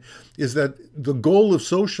saying is that the goal of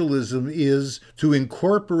socialism is to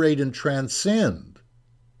incorporate and transcend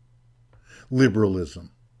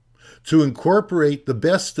liberalism, to incorporate the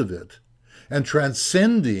best of it and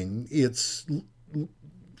transcending its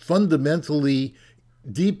fundamentally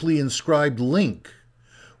deeply inscribed link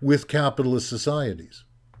with capitalist societies.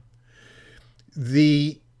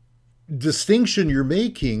 The distinction you're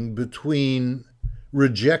making between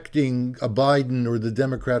rejecting a Biden or the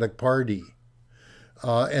Democratic Party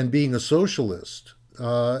and being a socialist,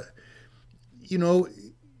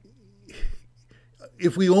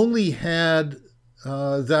 if we only had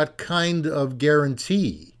that kind of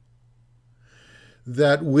guarantee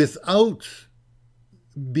that without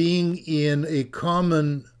being in a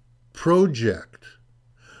common project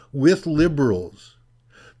with liberals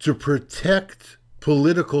to protect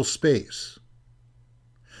political space,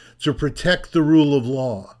 to protect the rule of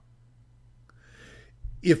law.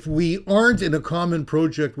 If we aren't in a common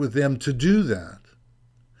project with them to do that,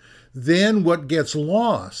 then what gets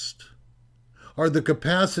lost are the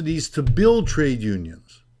capacities to build trade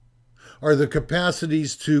unions, are the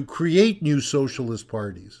capacities to create new socialist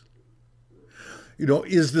parties.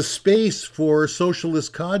 Is the space for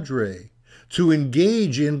socialist cadre to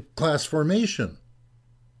engage in class formation.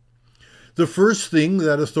 The first thing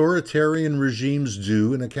that authoritarian regimes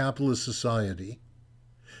do in a capitalist society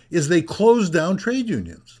is they close down trade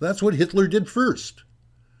unions. That's what Hitler did first.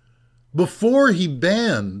 Before he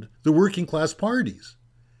banned the working class parties,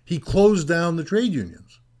 he closed down the trade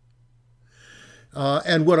unions.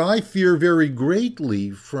 And what I fear very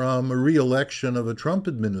greatly from a re-election of a Trump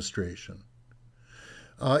administration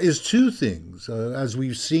is two things, as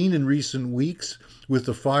we've seen in recent weeks with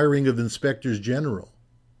the firing of inspectors general,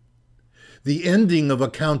 the ending of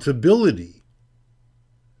accountability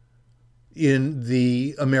in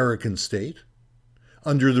the American state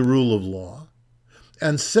under the rule of law,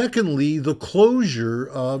 and secondly, the closure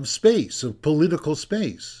of space, of political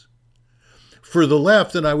space. For the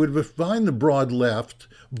left, and I would define the broad left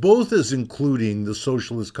both as including the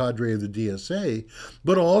socialist cadre of the DSA,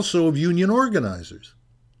 but also of union organizers.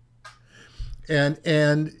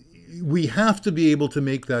 And we have to be able to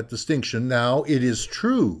make that distinction. Now, it is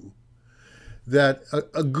true that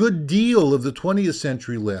a good deal of the 20th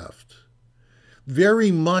century left,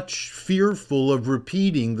 very much fearful of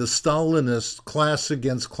repeating the Stalinist class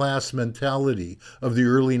against class mentality of the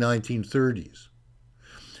early 1930s,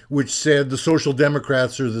 which said the Social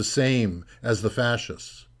Democrats are the same as the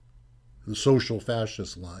fascists, the social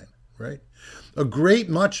fascist line, right? A great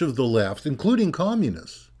much of the left, including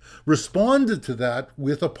communists, responded to that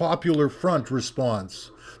with a popular front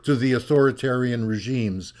response to the authoritarian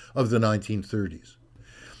regimes of the 1930s.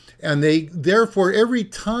 And they, therefore, every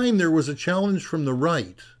time there was a challenge from the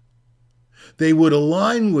right, they would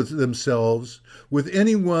align with themselves with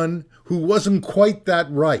anyone who wasn't quite that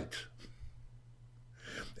right.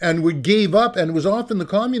 And would gave up, and it was often the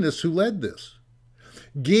communists who led this,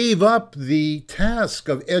 gave up the task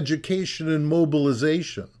of education and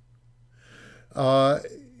mobilization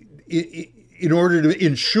in order to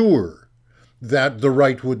ensure that the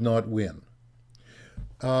right would not win.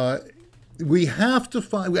 We have to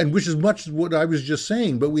find, and which is much what I was just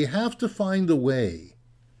saying, but we have to find a way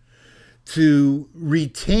to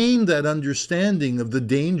retain that understanding of the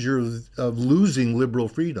danger of losing liberal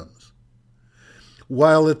freedoms,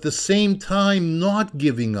 while at the same time not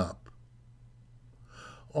giving up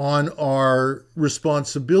on our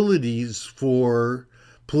responsibilities for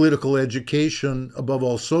political education, above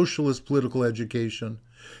all socialist political education,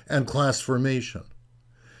 and class formation.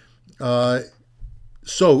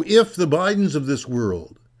 So if the Bidens of this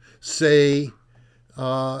world say,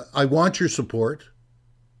 I want your support,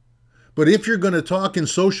 but if you're going to talk in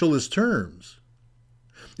socialist terms,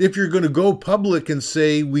 if you're going to go public and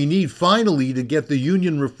say we need finally to get the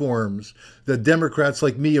union reforms that Democrats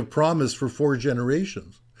like me have promised for 4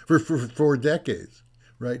 generations, for 4 decades,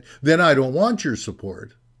 right? Then I don't want your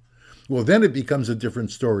support. Well, then it becomes a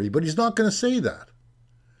different story, but he's not going to say that.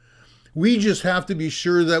 We just have to be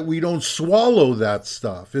sure that we don't swallow that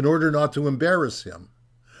stuff in order not to embarrass him.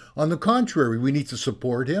 On the contrary, we need to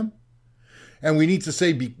support him, and we need to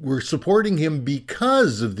say we're supporting him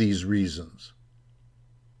because of these reasons.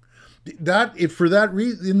 In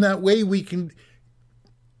that way, we can,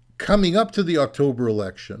 coming up to the October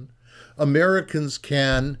election, Americans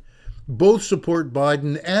can both support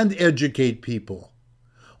Biden and educate people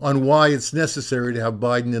on why it's necessary to have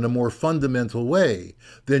Biden in a more fundamental way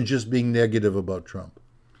than just being negative about Trump.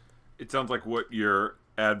 It sounds like what you're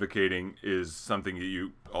advocating is something that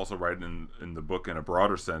you also write in the book in a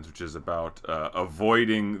broader sense, which is about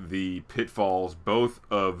avoiding the pitfalls both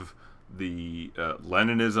of the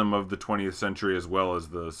Leninism of the 20th century as well as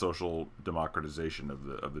the social democratization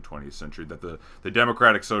of the 20th century. That the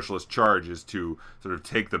democratic socialist charge is to sort of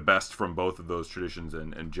take the best from both of those traditions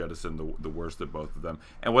and jettison the worst of both of them.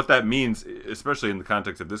 And what that means, especially in the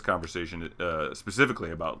context of this conversation,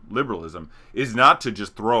 specifically about liberalism, is not to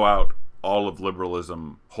just throw out all of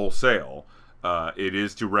liberalism wholesale. It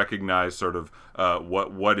is to recognize sort of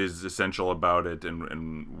what is essential about it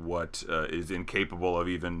and what is incapable of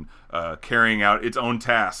even carrying out its own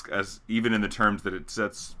task, as even in the terms that it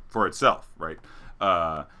sets for itself, right?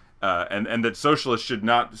 And that socialists should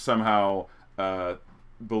not somehow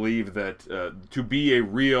believe that to be a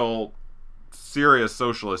real serious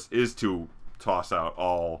socialist is to toss out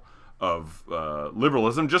all of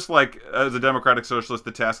liberalism. Just like as a democratic socialist,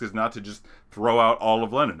 the task is not to just throw out all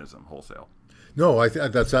of Leninism wholesale. No,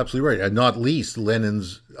 that's absolutely right, and not least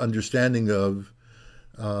Lenin's understanding of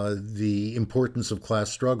the importance of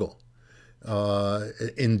class struggle.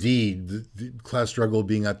 Indeed, the class struggle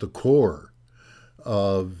being at the core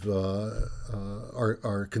of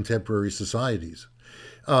our contemporary societies.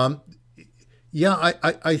 I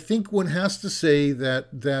think one has to say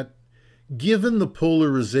that given the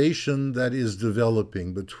polarization that is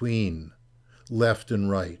developing between left and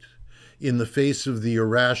right in the face of the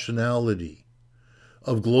irrationality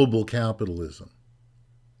of global capitalism,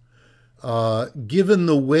 given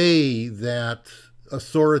the way that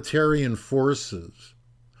authoritarian forces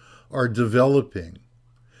are developing,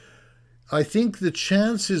 I think the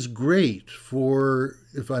chance is great for,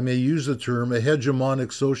 if I may use the term, a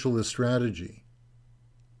hegemonic socialist strategy,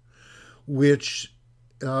 which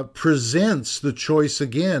presents the choice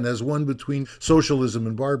again as one between socialism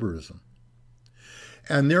and barbarism.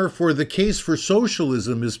 And therefore, the case for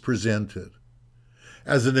socialism is presented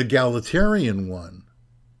as an egalitarian one,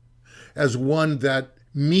 as one that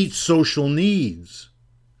meets social needs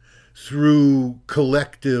through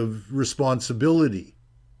collective responsibility,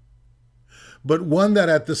 but one that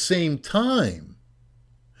at the same time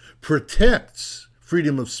protects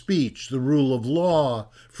freedom of speech, the rule of law,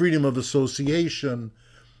 freedom of association,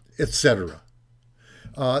 etc.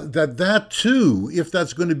 That too, if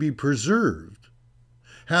that's going to be preserved,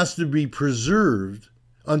 has to be preserved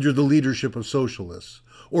under the leadership of socialists,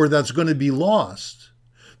 or that's going to be lost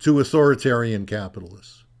to authoritarian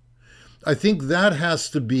capitalists. I think that has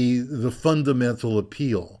to be the fundamental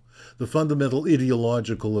appeal, the fundamental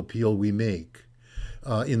ideological appeal we make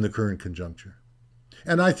in the current conjuncture.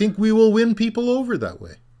 And I think we will win people over that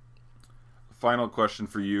way. Final question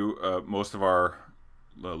for you. Most of our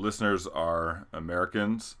listeners are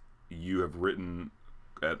Americans. You have written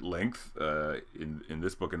at length in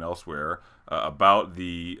this book and elsewhere about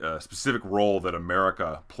the specific role that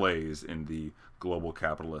America plays in the global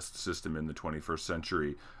capitalist system in the 21st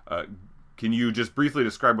century. Can you just briefly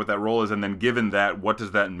describe what that role is? And then given that, what does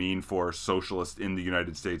that mean for socialists in the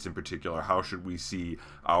United States in particular? How should we see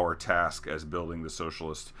our task as building the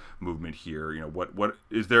socialist movement here? You know, what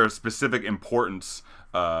is there a specific importance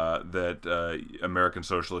that American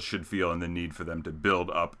socialists should feel, and the need for them to build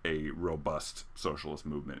up a robust socialist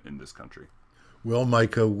movement in this country? Well,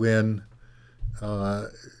 Micah, when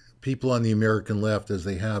people on the American left, as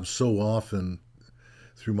they have so often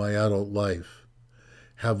through my adult life,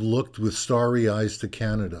 have looked with starry eyes to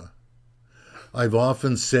Canada, I've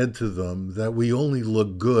often said to them that we only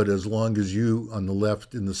look good as long as you on the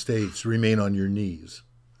left in the States remain on your knees.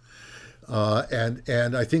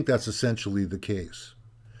 And I think that's essentially the case.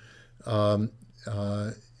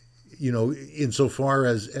 Insofar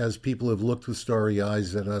as people have looked with starry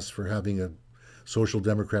eyes at us for having a social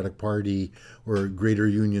democratic party or greater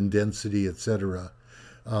union density, etc.,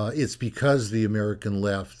 it's because the American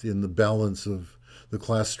left, in the balance of the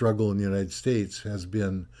class struggle in the United States, has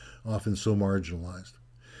been often so marginalized.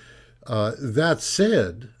 That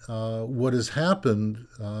said, what has happened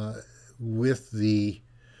with the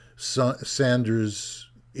Sanders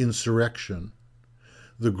insurrection,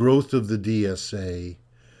 the growth of the DSA,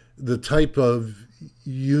 the type of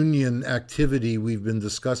union activity we've been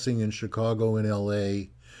discussing in Chicago and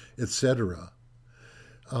LA, etc.,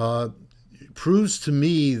 proves to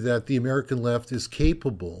me that the American left is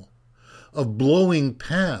capable of blowing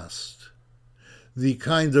past the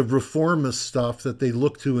kind of reformist stuff that they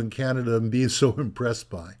look to in Canada and being so impressed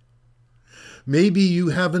by. Maybe you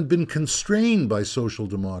haven't been constrained by social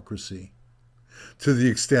democracy to the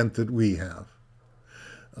extent that we have,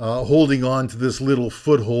 holding on to this little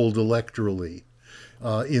foothold electorally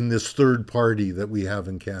in this third party that we have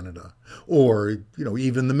in Canada, or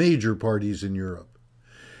even the major parties in Europe.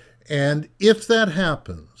 And if that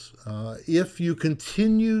happens, if you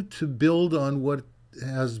continue to build on what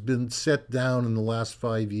has been set down in the last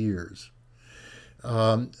 5 years,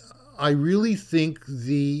 I really think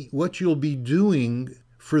what you'll be doing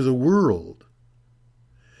for the world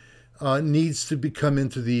needs to come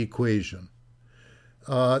into the equation.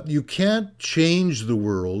 You can't change the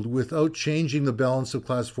world without changing the balance of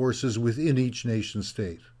class forces within each nation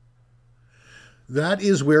state. That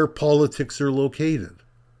is where politics are located.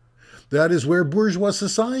 That is where bourgeois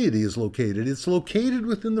society is located. It's located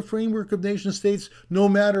within the framework of nation states, no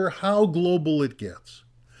matter how global it gets.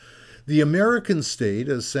 The American state,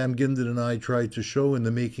 as Sam Gindin and I tried to show in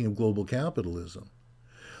The Making of Global Capitalism,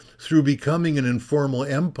 through becoming an informal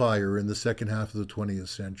empire in the second half of the 20th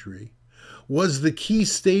century, was the key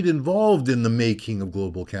state involved in the making of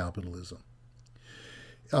global capitalism.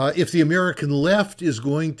 If the American left is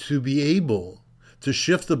going to be able to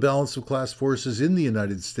shift the balance of class forces in the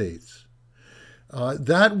United States,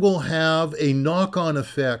 that will have a knock-on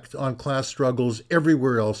effect on class struggles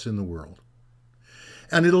everywhere else in the world.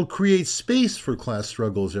 And it'll create space for class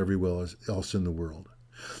struggles everywhere else in the world.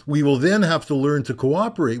 We will then have to learn to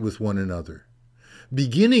cooperate with one another,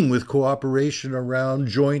 beginning with cooperation around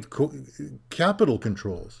joint capital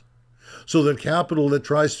controls, so that capital that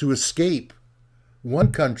tries to escape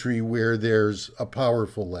one country where there's a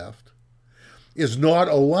powerful left is not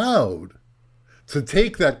allowed to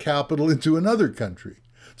take that capital into another country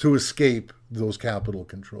to escape those capital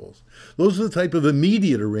controls. Those are the type of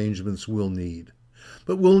immediate arrangements we'll need.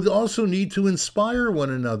 But we'll also need to inspire one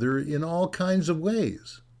another in all kinds of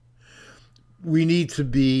ways. We need to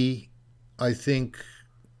be, I think,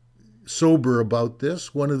 sober about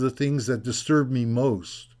this. One of the things that disturbed me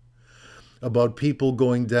most about people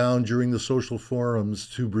going down during the social forums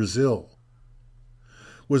to Brazil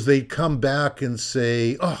was they'd come back and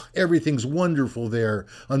say, oh, everything's wonderful there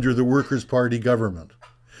under the Workers' Party government.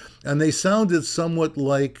 And they sounded somewhat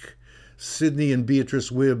like Sidney and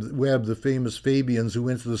Beatrice Webb, the famous Fabians who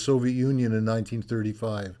went to the Soviet Union in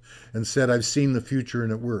 1935 and said, I've seen the future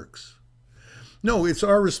and it works. No, it's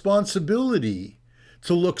our responsibility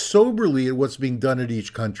to look soberly at what's being done at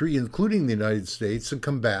each country, including the United States, and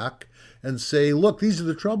come back and say, look, this is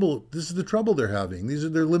the trouble they're having. These are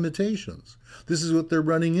their limitations. This is what they're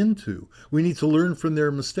running into. We need to learn from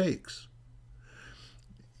their mistakes.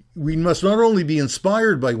 We must not only be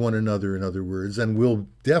inspired by one another, in other words, and we'll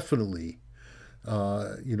definitely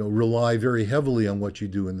rely very heavily on what you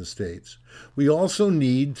do in the States. We also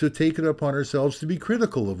need to take it upon ourselves to be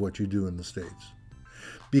critical of what you do in the States.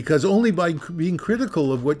 Because only by being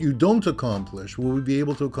critical of what you don't accomplish will we be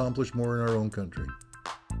able to accomplish more in our own country.